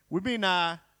We've been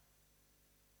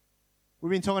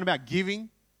talking about giving.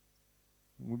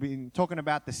 We've been talking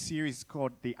about the series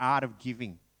called The Art of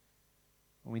Giving.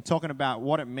 We've been talking about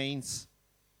what it means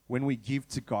when we give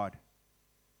to God.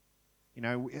 You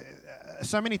know,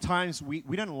 so many times we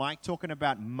don't like talking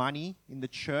about money in the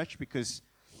church because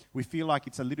we feel like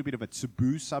it's a little bit of a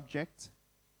taboo subject.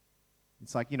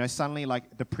 It's like, you know, suddenly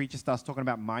like the preacher starts talking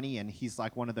about money and he's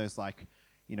like one of those like,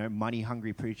 you know,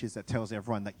 money-hungry preachers that tells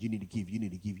everyone that you need to give,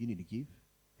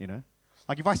 you know.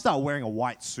 Like if I start wearing a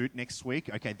white suit next week,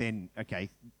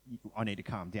 I need to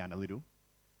calm down a little.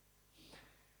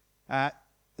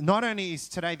 Not only is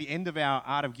today the end of our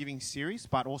Art of Giving series,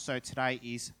 but also today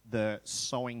is the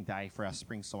Sowing Day for our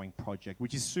Spring Sowing project,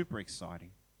 which is super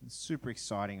exciting. It's super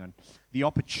exciting on the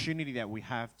opportunity that we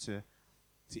have to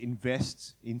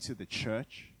invest into the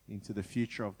church, into the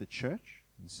future of the church.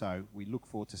 And so we look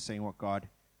forward to seeing what God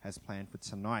has planned for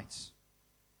tonight.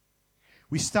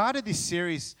 We started this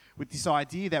series with this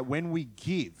idea that when we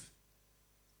give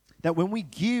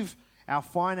our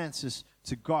finances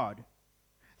to God,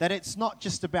 that it's not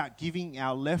just about giving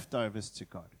our leftovers to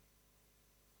God.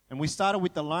 And we started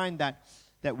with the line that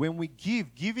when we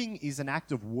giving is an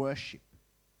act of worship.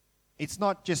 It's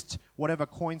not just whatever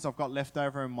coins I've got left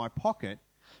over in my pocket,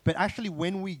 but actually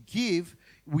when we give,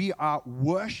 we are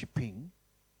worshiping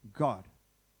God.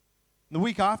 The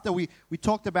week after, we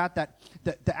talked about that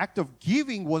the act of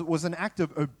giving was an act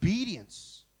of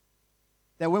obedience.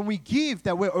 That when we give,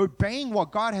 that we're obeying what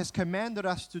God has commanded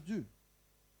us to do.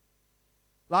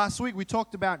 Last week, we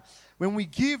talked about when we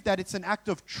give, that it's an act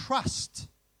of trust.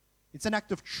 It's an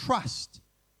act of trust.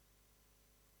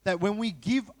 That when we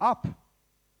give up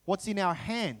what's in our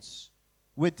hands,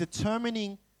 we're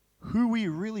determining who we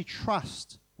really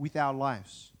trust with our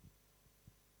lives.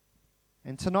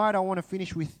 And tonight, I want to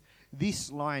finish with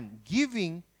this line: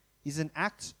 giving is an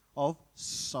act of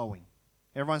sowing.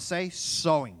 Everyone say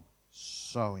sowing.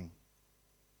 Sowing.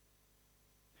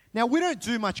 Now, we don't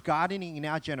do much gardening in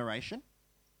our generation.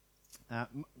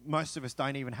 Most of us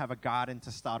don't even have a garden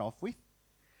to start off with.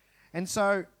 And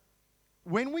so,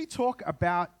 when we talk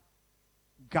about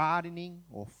gardening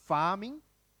or farming,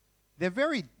 they're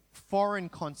very foreign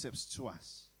concepts to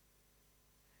us.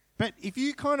 But if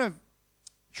you kind of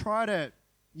try to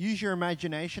use your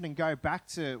imagination and go back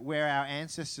to where our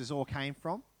ancestors all came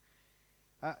from,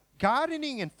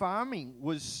 gardening and farming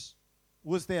was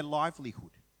their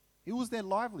livelihood. It was their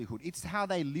livelihood. It's how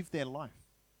they lived their life.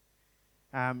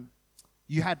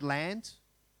 You had land,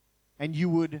 and you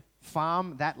would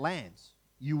farm that land.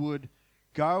 You would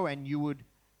go and you would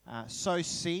sow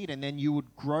seed, and then you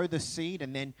would grow the seed,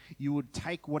 and then you would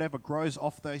take whatever grows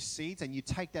off those seeds, and you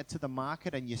take that to the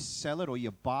market, and you sell it or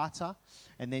you barter,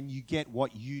 and then you get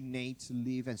what you need to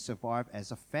live and survive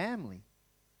as a family.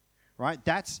 Right?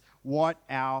 That's what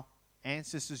our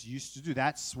ancestors used to do.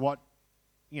 That's what,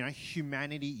 you know,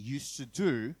 humanity used to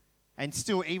do. And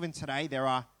still, even today, there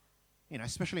are, you know,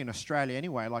 especially in Australia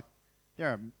anyway, like there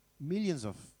are millions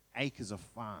of acres of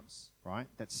farms, right,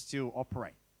 that still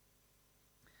operate.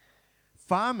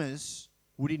 Farmers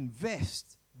would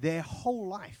invest their whole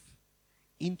life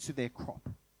into their crop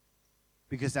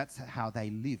because that's how they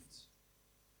lived.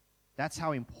 That's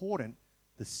how important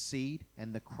the seed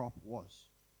and the crop was.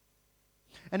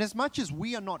 And as much as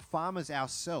we are not farmers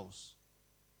ourselves,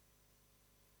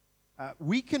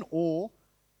 we can all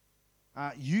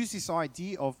use this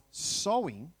idea of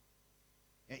sowing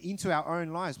into our own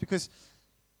lives, because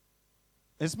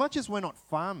as much as we're not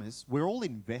farmers, we're all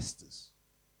investors.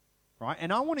 Right?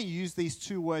 And I want to use these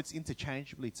two words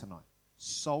interchangeably tonight: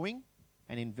 sowing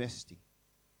and investing.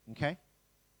 Okay?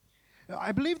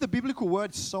 I believe the biblical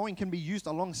word sowing can be used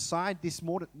alongside this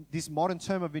modern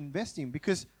term of investing,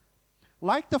 because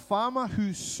like the farmer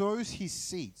who sows his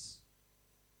seeds,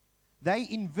 they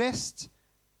invest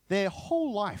their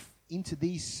whole life into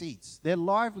these seeds, their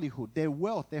livelihood, their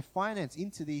wealth, their finance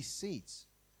into these seeds.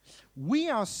 We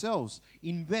ourselves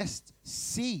invest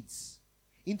seeds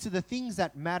into the things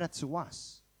that matter to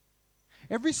us.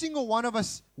 Every single one of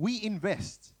us, we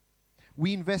invest.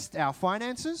 We invest our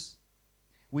finances,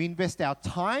 we invest our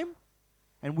time,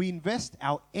 and we invest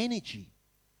our energy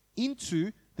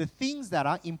into the things that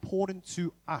are important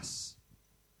to us.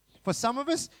 For some of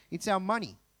us, it's our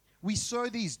money. We sow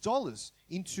these dollars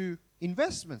into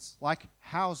investments like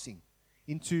housing,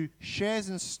 into shares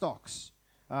and stocks.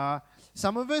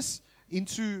 Some of us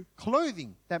into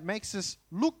clothing that makes us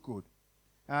look good.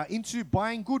 Into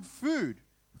buying good food.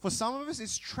 For some of us,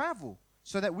 it's travel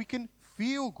so that we can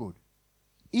feel good.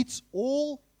 It's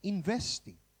all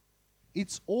investing.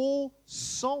 It's all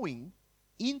sowing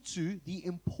into the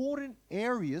important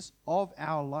areas of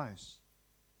our lives.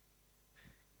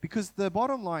 Because the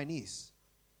bottom line is,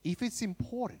 if it's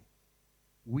important,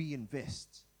 we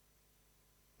invest.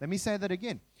 Let me say that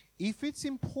again. If it's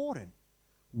important,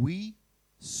 we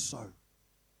sow.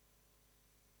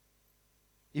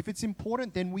 If it's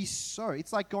important, then we sow.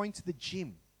 It's like going to the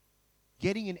gym,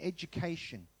 getting an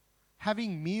education,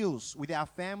 having meals with our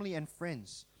family and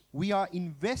friends. We are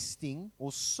investing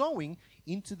or sowing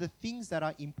into the things that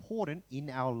are important in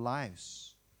our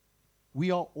lives.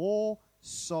 We are all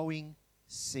sowing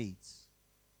seeds.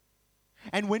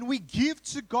 And when we give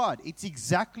to God, it's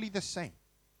exactly the same.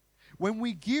 When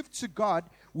we give to God,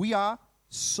 we are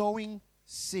sowing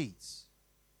seeds.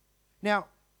 Now,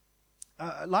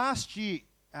 last year,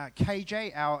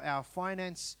 KJ, our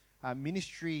finance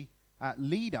ministry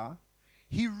leader,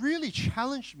 he really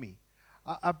challenged me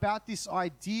about this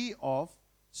idea of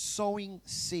sowing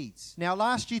seeds. Now,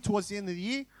 last year, towards the end of the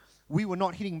year, we were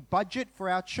not hitting budget for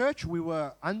our church. We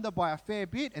were under by a fair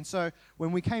bit. And so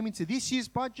when we came into this year's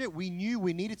budget, we knew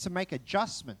we needed to make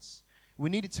adjustments. We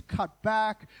needed to cut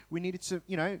back. We needed to,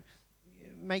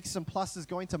 make some pluses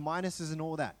going to minuses and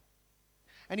all that.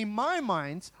 And in my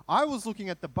mind, I was looking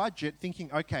at the budget thinking,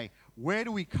 okay, where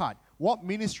do we cut? What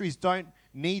ministries don't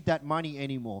need that money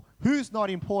anymore? Who's not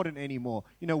important anymore?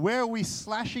 Where are we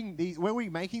slashing these? Where are we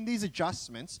making these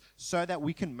adjustments so that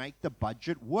we can make the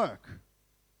budget work?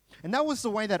 And that was the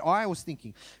way that I was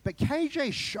thinking. But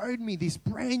KJ showed me this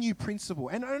brand new principle.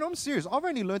 And I'm serious. I've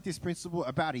only learned this principle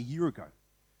about a year ago,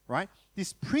 right?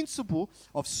 This principle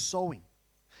of sowing.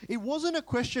 It wasn't a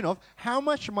question of how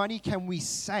much money can we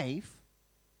save.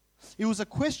 It was a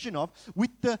question of,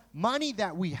 with the money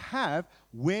that we have,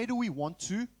 where do we want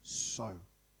to sow?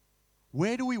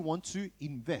 Where do we want to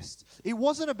invest? It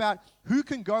wasn't about who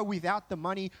can go without the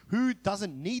money, who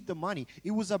doesn't need the money.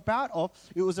 It was about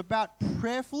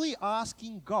prayerfully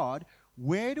asking God,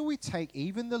 where do we take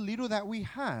even the little that we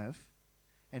have,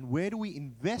 and where do we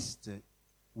invest it?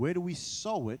 Where do we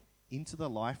sow it into the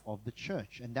life of the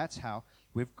church? And that's how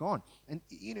we've gone. And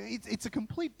it's a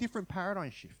complete different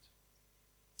paradigm shift.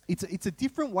 It's a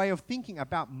different way of thinking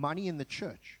about money in the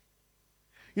church.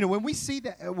 When we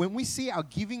see our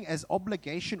giving as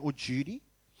obligation or duty,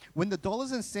 when the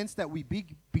dollars and cents that we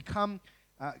become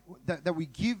that we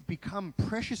give become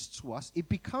precious to us, it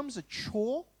becomes a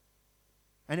chore,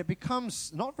 and it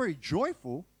becomes not very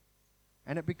joyful,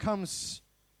 and it becomes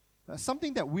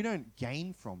something that we don't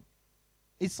gain from.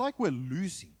 It's like we're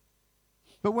losing.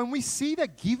 But when we see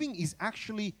that giving is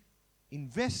actually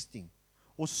investing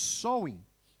or sowing,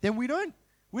 then we don't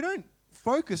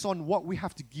focus on what we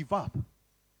have to give up.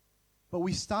 But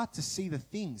we start to see the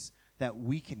things that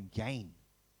we can gain,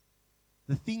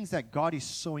 the things that God is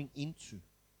sowing into,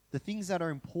 the things that are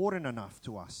important enough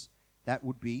to us that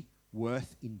would be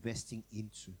worth investing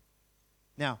into.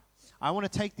 Now, I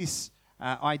want to take this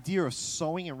idea of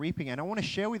sowing and reaping, and I want to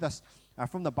share with us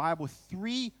from the Bible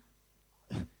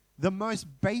the most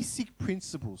basic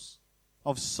principles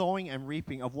of sowing and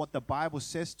reaping, of what the Bible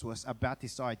says to us about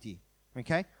this idea.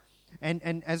 Okay?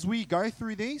 And as we go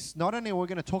through these, not only are we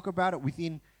going to talk about it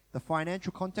within the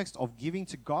financial context of giving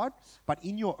to God, but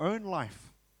in your own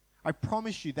life. I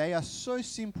promise you, they are so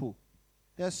simple.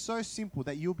 They're so simple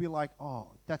that you'll be like,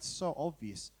 oh, that's so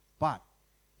obvious. But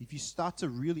if you start to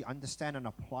really understand and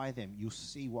apply them, you'll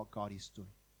see what God is doing.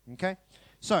 Okay?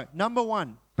 So, number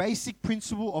one, basic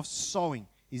principle of sowing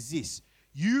is this.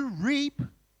 You reap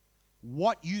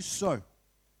what you sow.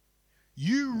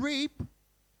 You reap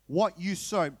what you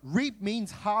sow. Reap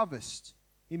means harvest.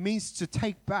 It means to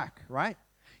take back, right?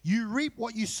 You reap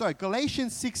what you sow.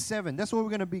 Galatians 6:7. That's where we're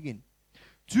going to begin.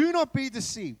 Do not be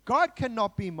deceived. God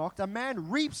cannot be mocked. A man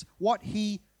reaps what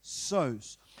he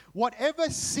sows. Whatever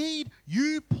seed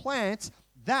you plant,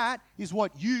 that is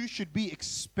what you should be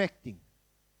expecting.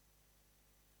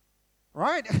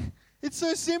 Right? It's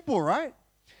so simple, right?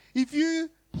 If you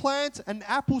plant an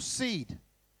apple seed,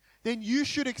 then you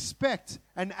should expect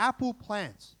an apple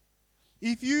plant.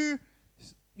 If you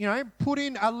put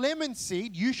in a lemon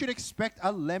seed, you should expect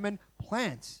a lemon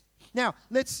plant. Now,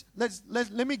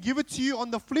 let me give it to you on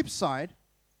the flip side.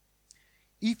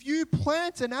 If you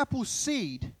plant an apple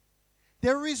seed,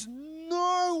 there is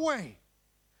no way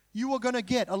you are going to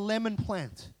get a lemon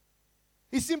plant.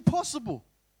 It's impossible,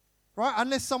 right?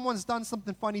 Unless someone's done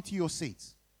something funny to your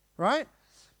seeds, right?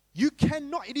 You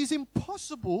cannot, it is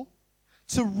impossible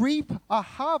to reap a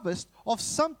harvest of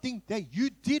something that you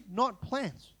did not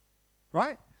plant,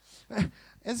 right? As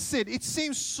I said, it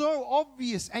seems so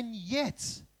obvious, and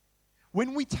yet,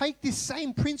 when we take this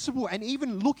same principle and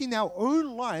even look in our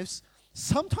own lives,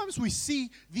 sometimes we see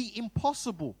the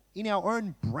impossible in our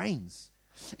own brains.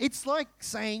 It's like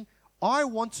saying, I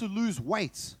want to lose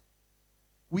weight,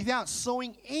 without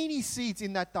sowing any seeds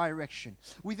in that direction,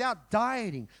 without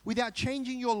dieting, without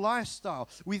changing your lifestyle,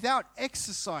 without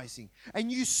exercising,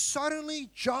 and you suddenly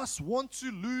just want to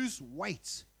lose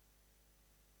weight.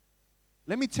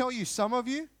 Let me tell you, some of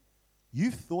you,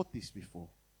 you've thought this before.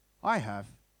 I have.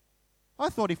 I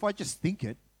thought if I just think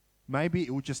it, maybe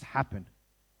it will just happen,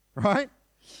 right?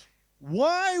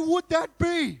 Why would that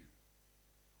be?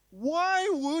 Why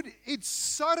would it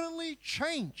suddenly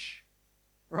change,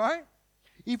 right?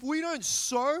 If we don't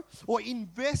sow or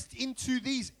invest into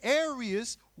these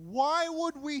areas, why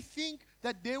would we think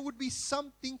that there would be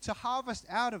something to harvest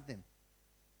out of them?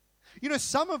 You know,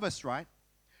 some of us, right,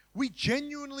 we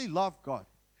genuinely love God.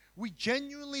 We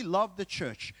genuinely love the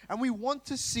church. And we want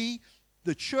to see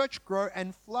the church grow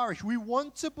and flourish. We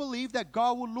want to believe that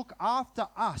God will look after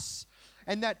us,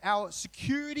 and that our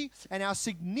security and our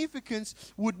significance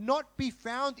would not be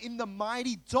found in the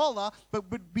mighty dollar, but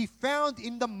would be found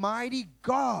in the mighty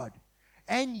God.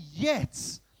 And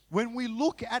yet, when we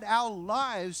look at our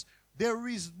lives, there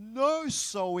is no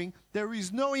sowing, there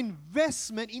is no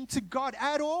investment into God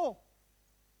at all.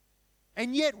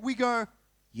 And yet we go,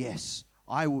 yes,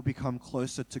 I will become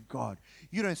closer to God.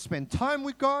 You don't spend time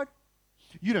with God.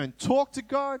 You don't talk to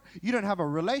God. You don't have a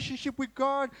relationship with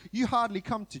God. You hardly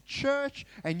come to church,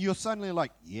 and you're suddenly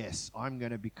like, yes, I'm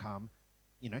going to become,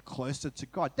 closer to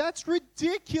God. That's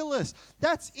ridiculous.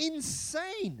 That's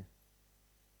insane.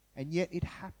 And yet it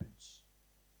happens.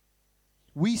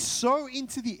 We sow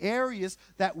into the areas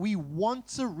that we want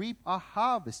to reap a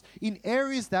harvest, in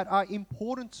areas that are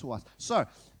important to us. So,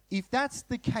 if that's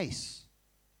the case,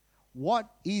 what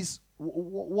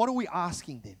are we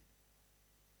asking then?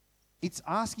 It's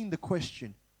asking the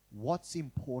question, what's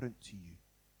important to you?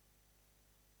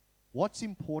 What's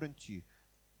important to you?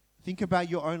 Think about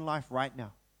your own life right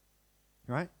now,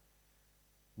 right?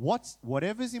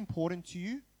 Whatever's important to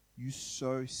you, you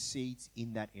sow seeds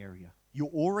in that area. You're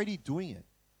already doing it.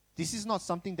 This is not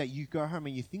something that you go home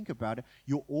and you think about it.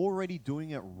 You're already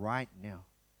doing it right now,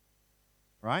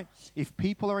 right? If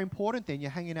people are important, then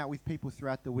you're hanging out with people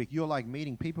throughout the week. You're like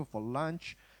meeting people for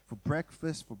lunch, for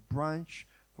breakfast, for brunch,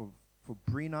 for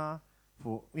Brinner,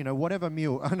 for, whatever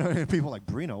meal. I know people like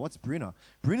Brinner. What's Brinner?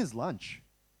 Brinner's lunch.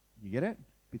 You get it?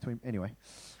 Anyway.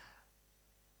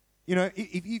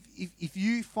 If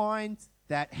you find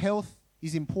that health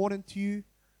is important to you,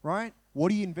 right?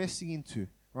 What are you investing into,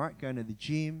 right? Going to the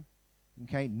gym,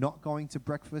 okay? Not going to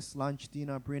breakfast, lunch,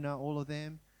 dinner, Brinner, all of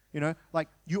them.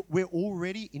 We're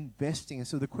already investing. And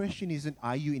so the question isn't,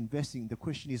 are you investing? The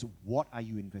question is, what are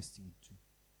you investing into?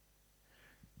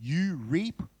 You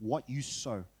reap what you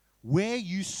sow. Where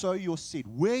you sow your seed,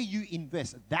 where you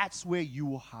invest, that's where you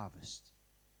will harvest.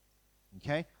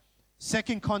 Okay?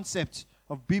 Second concept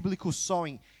of biblical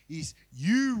sowing is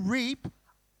you reap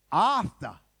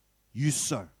after you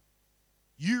sow.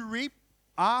 You reap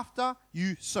after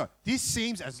you sow. This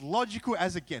seems as logical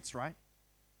as it gets, right?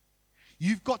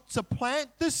 You've got to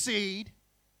plant the seed,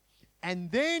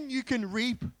 and then you can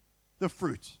reap the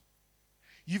fruit.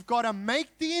 You've got to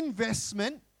make the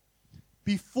investment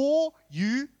before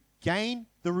you gain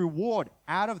the reward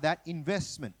out of that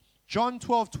investment. John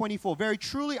 12:24. Very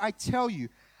truly I tell you,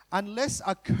 unless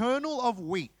a kernel of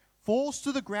wheat falls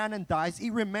to the ground and dies,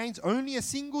 it remains only a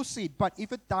single seed. But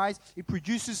if it dies, it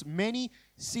produces many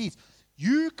seeds.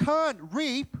 You can't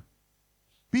reap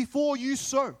before you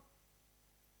sow.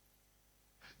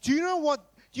 Do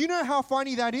you know how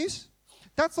funny that is?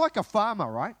 That's like a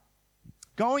farmer, right?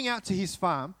 Going out to his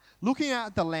farm, looking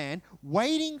at the land,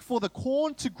 waiting for the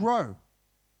corn to grow.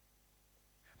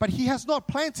 But he has not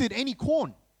planted any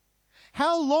corn.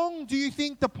 How long do you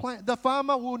think the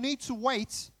farmer will need to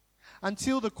wait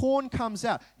until the corn comes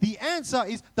out? The answer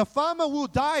is the farmer will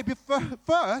die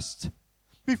first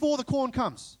before the corn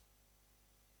comes.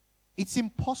 It's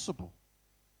impossible.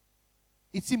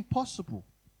 It's impossible.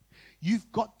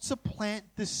 You've got to plant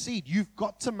the seed. You've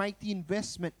got to make the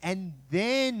investment, and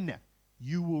then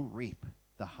you will reap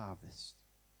the harvest.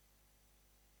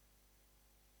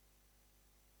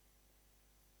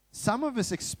 Some of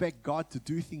us expect God to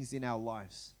do things in our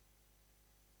lives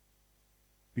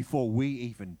before we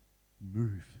even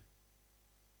move.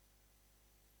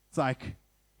 It's like,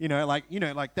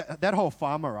 that whole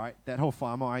farmer, right? That whole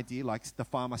farmer idea, like the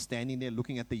farmer standing there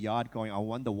looking at the yard going, I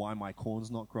wonder why my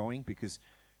corn's not growing, because,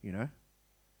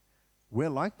 we're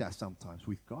like that sometimes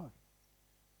with God.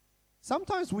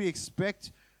 Sometimes we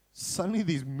expect suddenly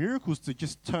these miracles to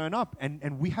just turn up,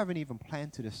 and we haven't even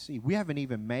planted a seed. We haven't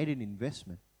even made an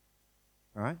investment.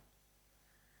 All right?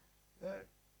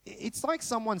 It's like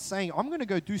someone saying, I'm going to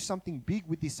go do something big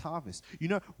with this harvest.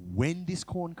 When this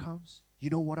corn comes, You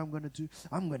know what I'm going to do?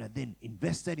 I'm going to then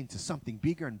invest that into something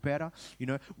bigger and better.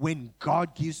 When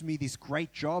God gives me this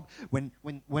great job,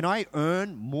 when I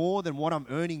earn more than what I'm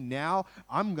earning now,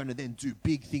 I'm going to then do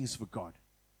big things for God.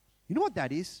 You know what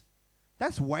that is?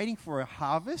 That's waiting for a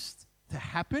harvest to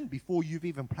happen before you've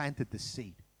even planted the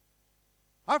seed.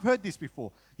 I've heard this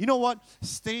before. You know what,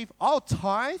 Steve? I'll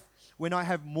tithe when I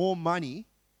have more money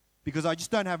because I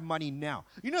just don't have money now.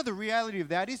 You know the reality of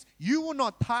that is you will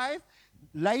not tithe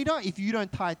later if you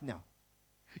don't tithe now.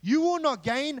 You will not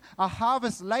gain a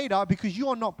harvest later because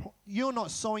you're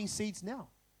not sowing seeds now.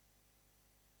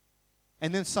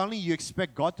 And then suddenly you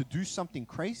expect God to do something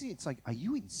crazy. It's like, are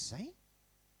you insane?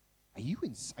 Are you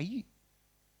insane?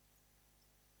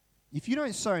 If you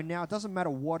don't sow now, it doesn't matter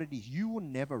what it is, you will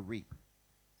never reap.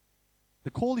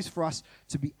 The call is for us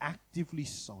to be actively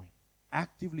sowing.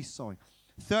 Actively sowing.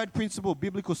 Third principle of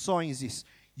biblical sowing is this: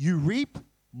 you reap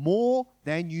more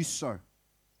than you sow.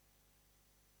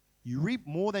 You reap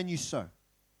more than you sow.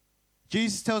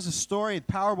 Jesus tells a story, a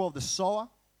parable of the sower.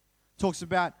 Talks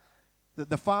about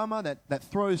the farmer that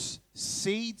throws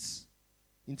seeds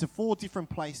into 4 different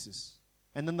places.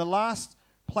 And then the last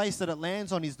place that it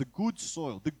lands on is the good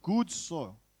soil. The good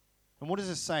soil. And what does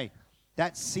it say?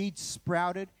 That seed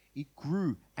sprouted, it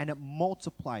grew, and it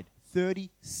multiplied 30,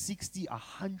 60,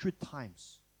 100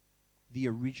 times the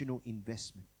original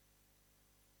investment.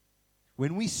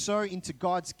 When we sow into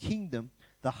God's kingdom,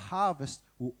 the harvest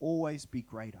will always be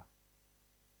greater.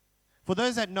 For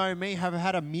those that know me, have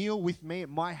had a meal with me at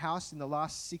my house in the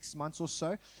last 6 months or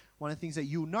so, one of the things that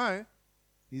you'll know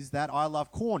is that I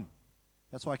love corn.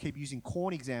 That's why I keep using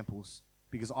corn examples,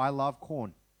 because I love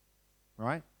corn,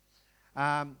 right?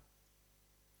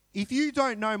 If you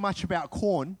don't know much about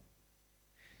corn,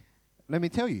 let me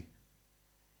tell you,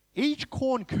 each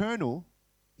corn kernel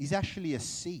is actually a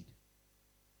seed.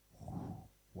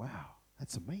 Wow,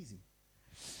 that's amazing.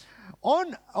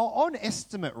 On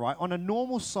estimate, right, on a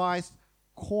normal sized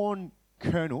corn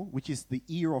kernel, which is the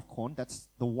ear of corn, that's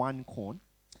the one corn,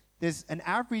 there's an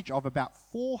average of about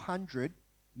 400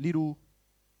 little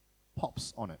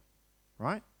pops on it,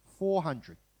 right?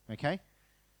 400, okay?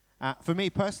 For me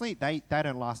personally, they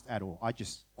don't last at all. I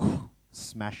just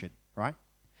smash it, right?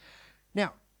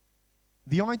 Now,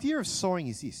 the idea of sowing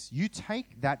is this. You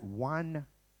take that one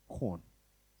corn.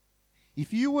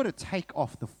 If you were to take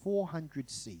off the 400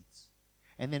 seeds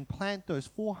and then plant those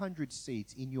 400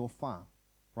 seeds in your farm,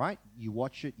 right? You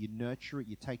watch it, you nurture it,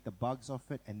 you take the bugs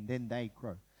off it, and then they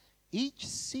grow. Each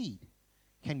seed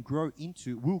will grow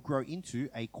into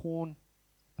a corn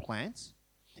plant,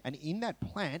 and in that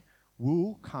plant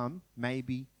will come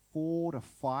maybe 4 to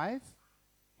 5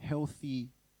 healthy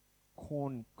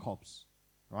corn cobs,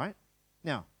 right?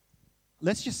 Now,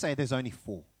 let's just say there's only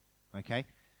 4, okay?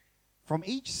 From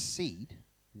each seed,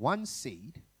 one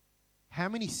seed, how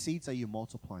many seeds are you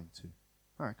multiplying to?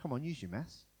 All right, come on, use your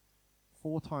maths.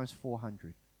 4 times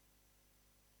 400.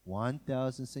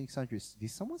 1,600.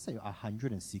 Did someone say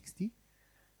 160?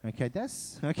 Okay,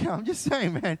 I'm just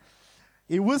saying, man.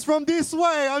 It was from this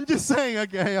way. I'm just saying,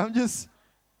 okay. I'm just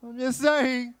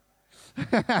saying.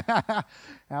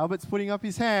 Albert's putting up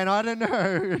his hand. I don't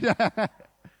know.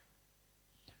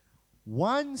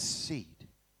 One seed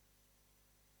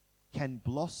can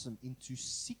blossom into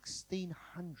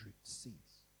 1,600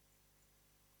 seeds.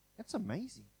 That's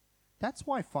amazing. That's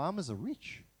why farmers are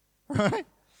rich, right?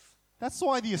 That's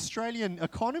why the Australian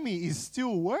economy is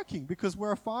still working, because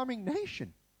we're a farming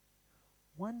nation.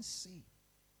 One seed.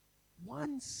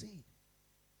 One seed.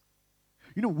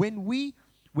 You know, when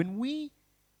we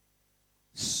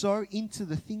sow into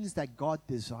the things that God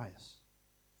desires,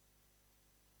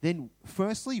 then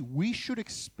firstly, we should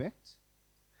expect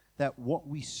that what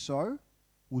we sow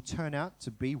will turn out to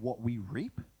be what we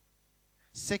reap.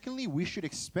 Secondly, we should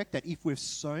expect that if we've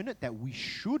sown it, that we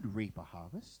should reap a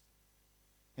harvest.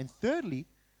 And thirdly,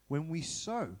 when we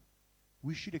sow,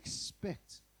 we should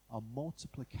expect a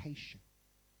multiplication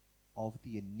of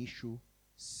the initial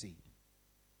seed.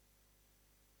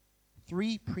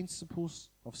 3 principles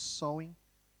of sowing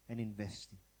and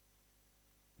investing.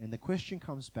 And the question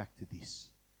comes back to this.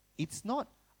 It's not,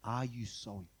 are you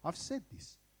sowing? I've said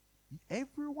this.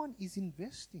 Everyone is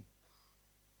investing.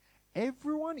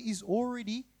 Everyone is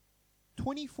already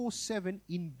 24/7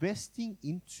 investing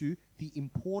into the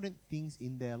important things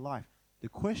in their life. The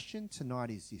question tonight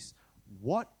is this: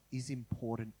 what is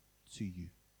important to you?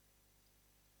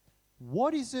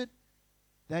 What is it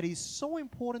that is so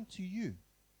important to you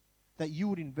that you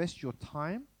would invest your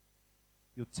time,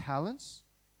 your talents,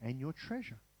 and your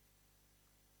treasure?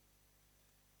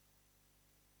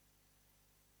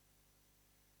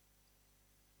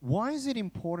 Why is it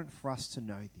important for us to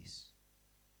know this?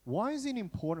 Why is it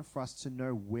important for us to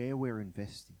know where we're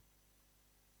investing?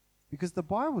 Because the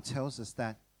Bible tells us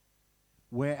that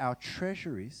where our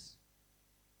treasure is,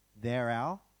 there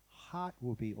our heart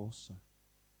will be also.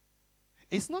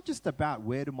 It's not just about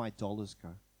where do my dollars go.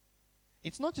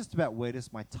 It's not just about where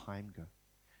does my time go.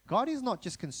 God is not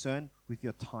just concerned with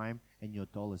your time and your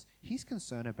dollars. He's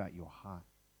concerned about your heart.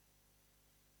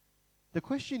 The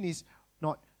question is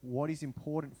not what is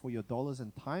important for your dollars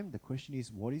and time. The question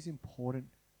is what is important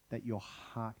that your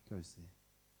heart goes there.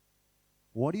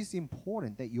 What is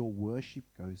important that your worship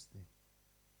goes there.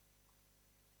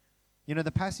 You know,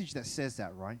 the passage that says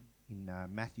that, right, in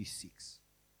Matthew 6,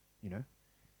 you know,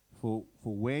 for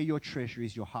where your treasure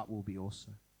is, your heart will be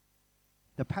also.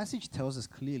 The passage tells us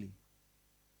clearly,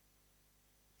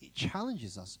 it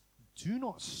challenges us, do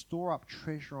not store up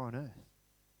treasure on earth.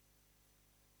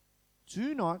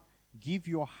 Do not give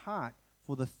your heart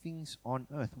for the things on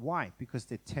earth. Why? Because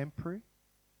they're temporary.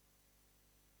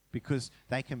 Because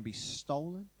they can be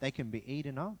stolen. They can be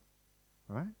eaten up.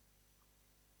 Right?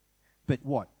 But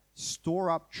what?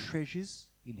 Store up treasures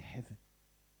in heaven.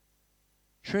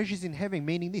 Treasures in heaven,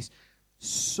 meaning this.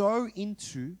 Sow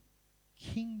into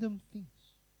kingdom things.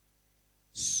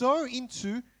 Sow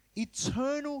into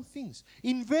eternal things.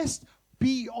 Invest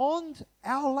beyond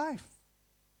our life.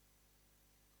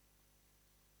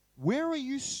 Where are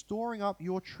you storing up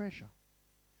your treasure?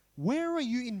 Where are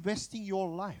you investing your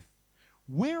life?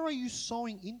 Where are you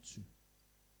sowing into?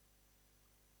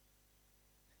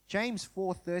 James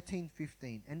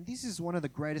 4:13-15, and this is one of the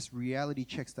greatest reality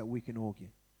checks that we can all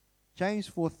get. James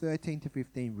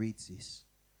 4:13-15 reads this.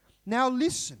 Now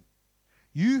listen,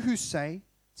 you who say,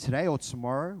 today or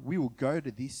tomorrow we will go to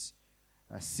this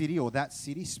city or that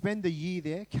city, spend a year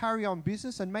there, carry on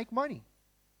business and make money.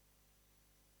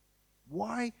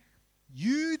 Why?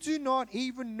 You do not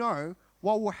even know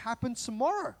what will happen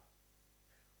tomorrow.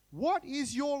 What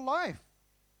is your life?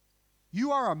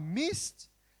 You are a mist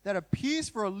that appears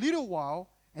for a little while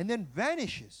and then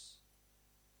vanishes.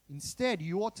 Instead,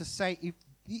 you ought to say,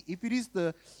 if it is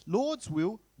the Lord's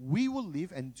will, we will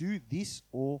live and do this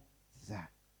or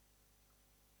that.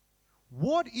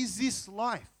 What is this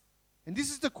life? And this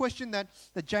is the question that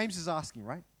James is asking,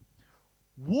 right?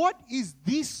 What is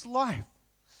this life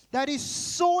that is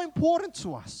so important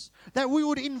to us that we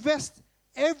would invest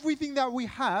everything that we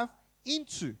have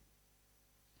into?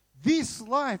 This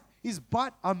life is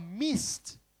but a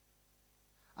mist,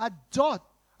 a dot,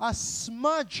 a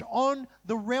smudge on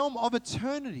the realm of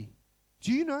eternity.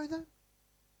 Do you know that?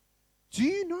 Do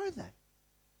you know that?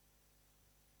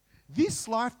 This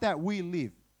life that we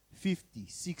live, 50,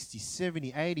 60,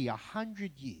 70, 80,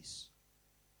 100 years,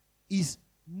 is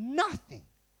nothing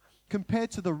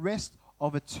compared to the rest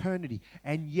of eternity.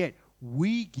 And yet,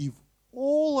 we give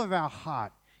all of our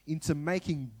heart into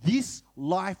making this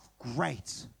life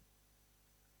great.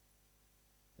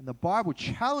 And the Bible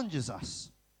challenges us.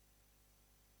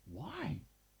 Why?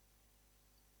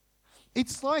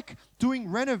 It's like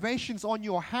doing renovations on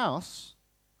your house,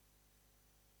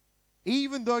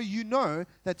 even though you know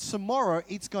that tomorrow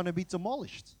it's going to be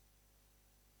demolished.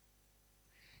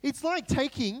 It's like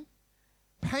taking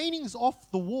paintings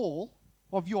off the wall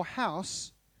of your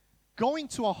house, going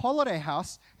to a holiday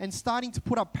house and starting to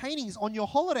put up paintings on your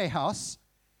holiday house,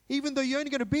 even though you're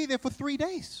only going to be there for 3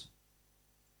 days.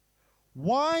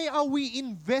 Why are we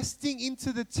investing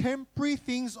into the temporary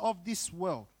things of this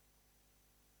world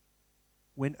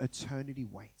when eternity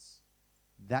waits?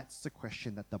 That's the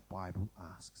question that the Bible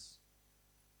asks.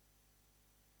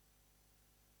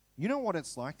 You know what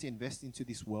it's like to invest into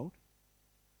this world?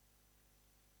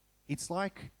 It's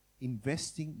like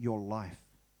investing your life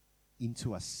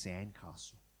into a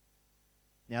sandcastle.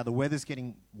 Now, the weather's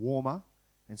getting warmer,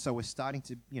 and so we're starting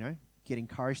to, get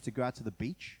encouraged to go out to the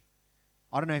beach.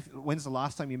 I don't know when's the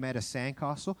last time you made a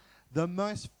sandcastle. The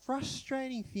most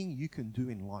frustrating thing you can do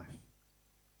in life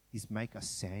is make a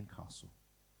sandcastle.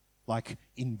 Like,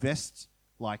 invest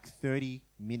 30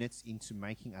 minutes into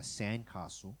making a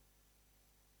sandcastle,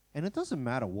 and it doesn't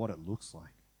matter what it looks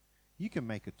like. You can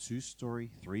make a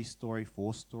 2-story, 3-story,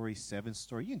 4-story,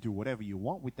 7-story. You can do whatever you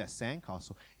want with that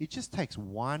sandcastle. It just takes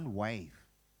one wave.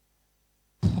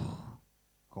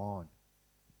 Gone.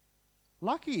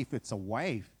 Lucky if it's a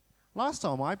wave. Last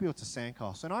time I built a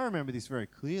sandcastle, and I remember this very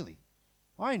clearly,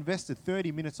 I invested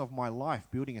 30 minutes of my life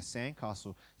building a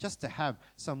sandcastle just to have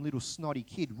some little snotty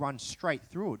kid run straight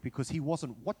through it because he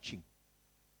wasn't watching.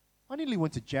 I nearly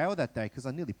went to jail that day because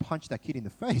I nearly punched that kid in the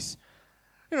face.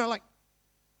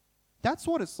 That's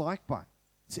what it's like, but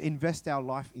to invest our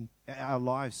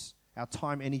lives, our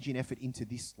time, energy, and effort into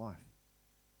this life.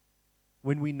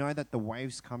 When we know that the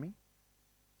wave's coming,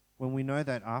 when we know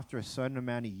that after a certain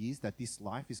amount of years that this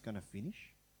life is going to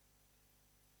finish?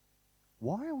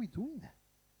 Why are we doing that?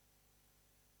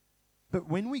 But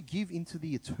when we give into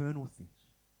the eternal things,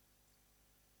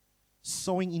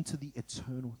 sowing into the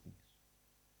eternal things,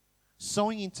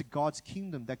 sowing into God's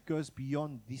kingdom that goes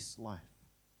beyond this life,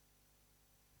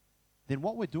 then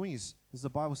what we're doing is, as the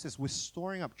Bible says, we're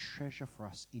storing up treasure for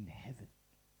us in heaven.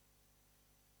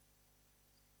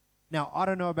 Now, I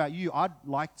don't know about you. I'd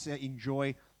like to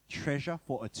enjoy treasure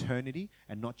for eternity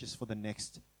and not just for the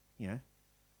next,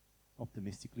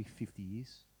 optimistically 50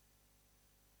 years.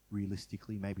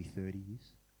 Realistically, maybe 30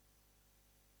 years.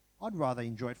 I'd rather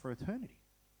enjoy it for eternity.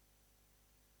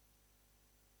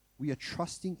 We are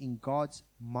trusting in God's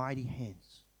mighty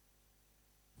hands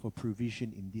for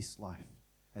provision in this life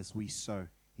as we sow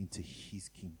into His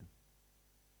kingdom.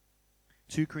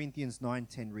 2 Corinthians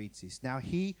 9:10 reads this, "Now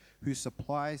He who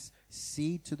supplies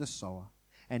seed to the sower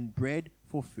and bread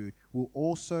for food will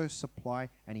also supply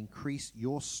and increase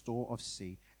your store of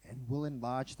seed and will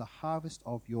enlarge the harvest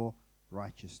of your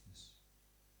righteousness."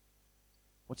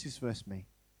 What's this verse mean?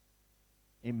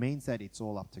 It means that it's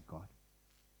all up to God.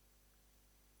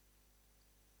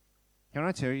 Can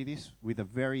I tell you this with a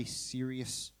very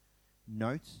serious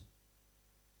note?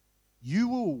 You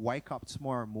will wake up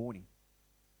tomorrow morning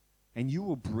and you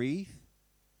will breathe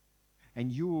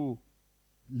and you will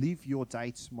live your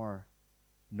day tomorrow,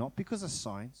 not because of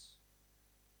science,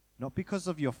 not because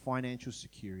of your financial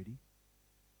security,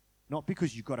 not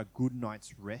because you got a good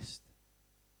night's rest,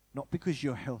 not because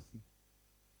you're healthy.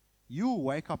 You will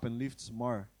wake up and live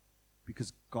tomorrow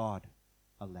because God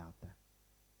allowed that.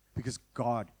 Because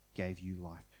God gave you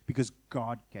life. Because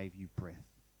God gave you breath.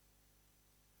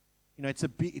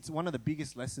 It's one of the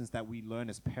biggest lessons that we learn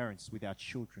as parents with our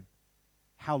children.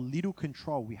 How little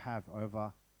control we have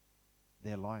over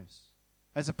their lives.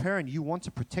 As a parent, you want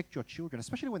to protect your children,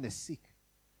 especially when they're sick.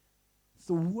 It's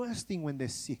the worst thing when they're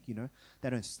sick, They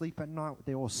don't sleep at night.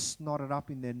 They're all snotted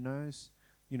up in their nose.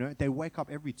 They wake up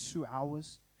every 2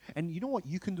 hours. And you know what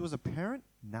you can do as a parent?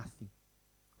 Nothing.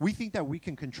 We think that we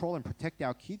can control and protect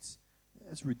our kids.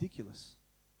 That's ridiculous.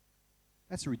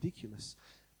 That's ridiculous.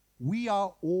 We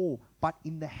are all but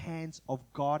in the hands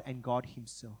of God and God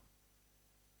Himself.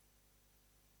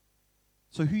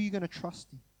 So who are you going to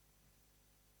trust in?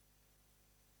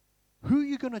 Who are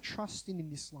you going to trust in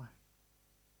this life?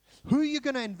 Who are you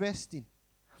going to invest in?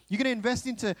 You're going to invest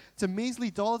into measly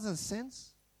dollars and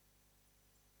cents?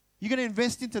 You're going to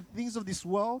invest into things of this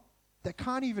world that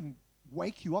can't even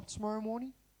wake you up tomorrow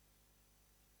morning?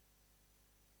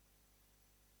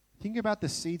 Think about the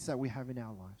seeds that we have in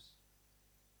our lives.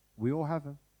 We all have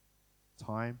them.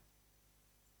 Time,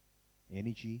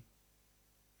 energy,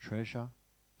 treasure,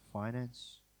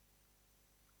 finance.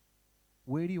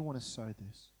 Where do you want to sow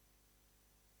this?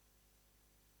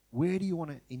 Where do you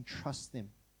want to entrust them?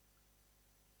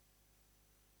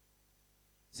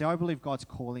 See, I believe God's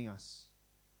calling us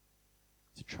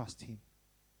to trust Him.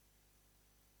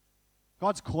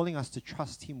 God's calling us to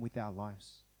trust Him with our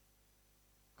lives.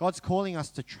 God's calling us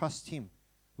to trust Him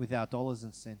with our dollars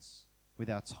and cents, with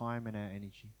our time and our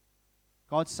energy.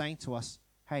 God's saying to us,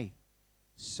 hey,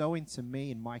 sow into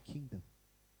me in my kingdom.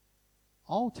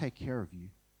 I'll take care of you.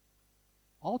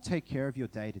 I'll take care of your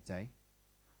day-to-day.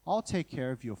 I'll take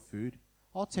care of your food.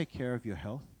 I'll take care of your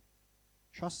health.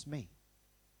 Trust me.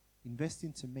 Invest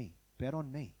into me. Bet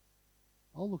on me.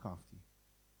 I'll look after you.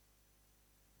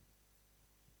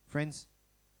 Friends,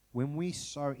 when we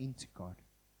sow into God,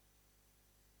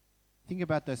 think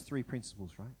about those 3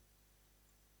 principles, right?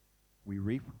 We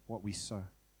reap what we sow.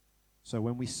 So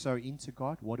when we sow into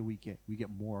God, what do we get? We get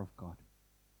more of God.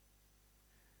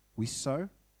 We sow,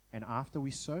 and after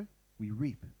we sow, we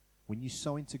reap. When you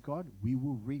sow into God, we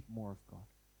will reap more of God.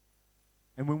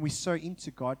 And when we sow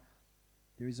into God,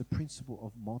 there is a principle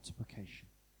of multiplication.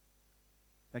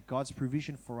 That God's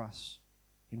provision for us,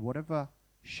 in whatever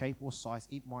shape or size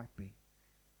it might be,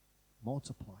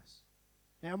 multiplies.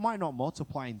 Now, it might not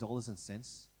multiply in dollars and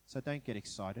cents, so don't get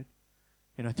excited.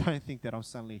 Don't think that I'm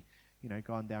suddenly,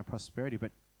 going down prosperity,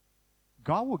 but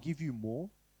God will give you more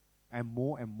and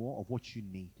more and more of what you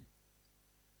need.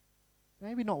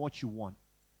 Maybe not what you want,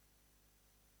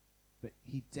 but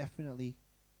He definitely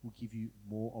will give you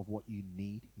more of what you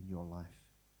need in your life.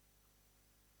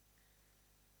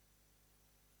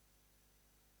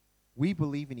 We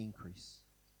believe in increase.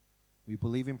 We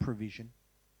believe in provision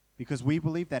because we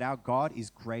believe that our God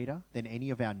is greater than any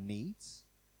of our needs,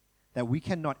 that we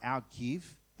cannot outgive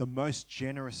the most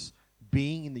generous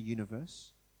being in the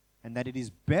universe, and that it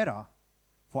is better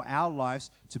for our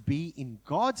lives to be in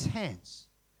God's hands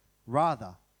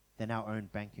rather than our own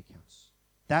bank accounts.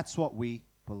 That's what we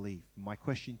believe? My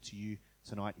question to you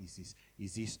tonight is this.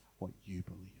 Is this what you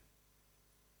believe?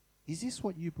 Is this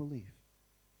what you believe?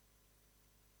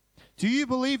 Do you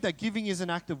believe that giving is an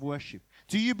act of worship?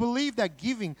 Do you believe that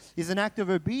giving is an act of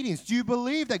obedience? Do you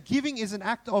believe that giving is an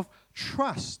act of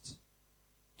trust?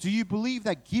 Do you believe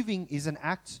that giving is an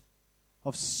act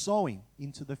of sowing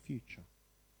into the future?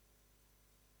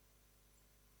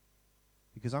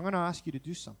 Because I'm going to ask you to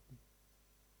do something.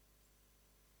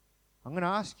 I'm going to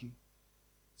ask you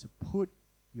to put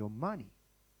your money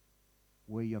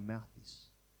where your mouth is.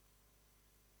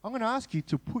 I'm going to ask you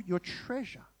to put your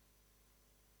treasure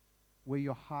where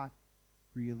your heart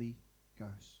really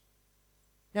goes.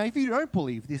 Now, if you don't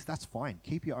believe this, that's fine.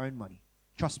 Keep your own money.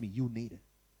 Trust me, you'll need it.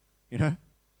 You know?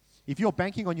 If you're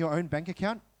banking on your own bank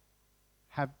account,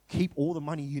 keep all the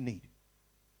money you need.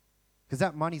 Because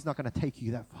that money's not going to take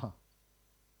you that far.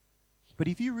 But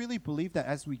if you really believe that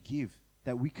as we give,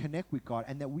 that we connect with God,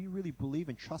 and that we really believe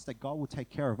and trust that God will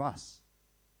take care of us,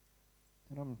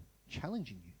 then I'm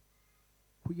challenging you.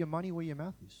 Put your money where your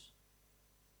mouth is.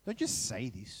 Don't just say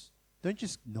this. Don't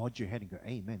just nod your head and go,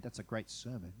 amen, that's a great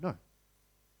sermon. No.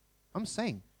 I'm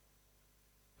saying,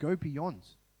 go beyond.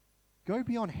 Go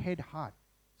beyond head, heart.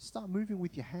 Start moving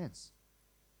with your hands.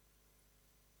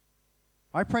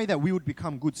 I pray that we would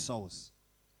become good sowers.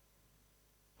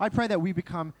 I pray that we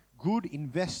become good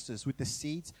investors with the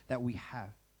seeds that we have.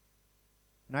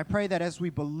 And I pray that as we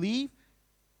believe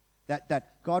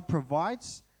that God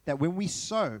provides, that when we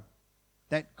sow,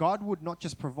 that God would not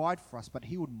just provide for us, but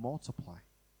He would multiply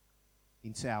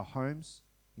into our homes,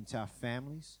 into our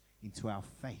families, into our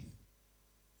faith,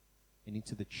 and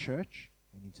into the church,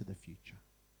 and into the future.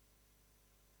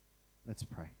 Let's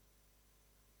pray.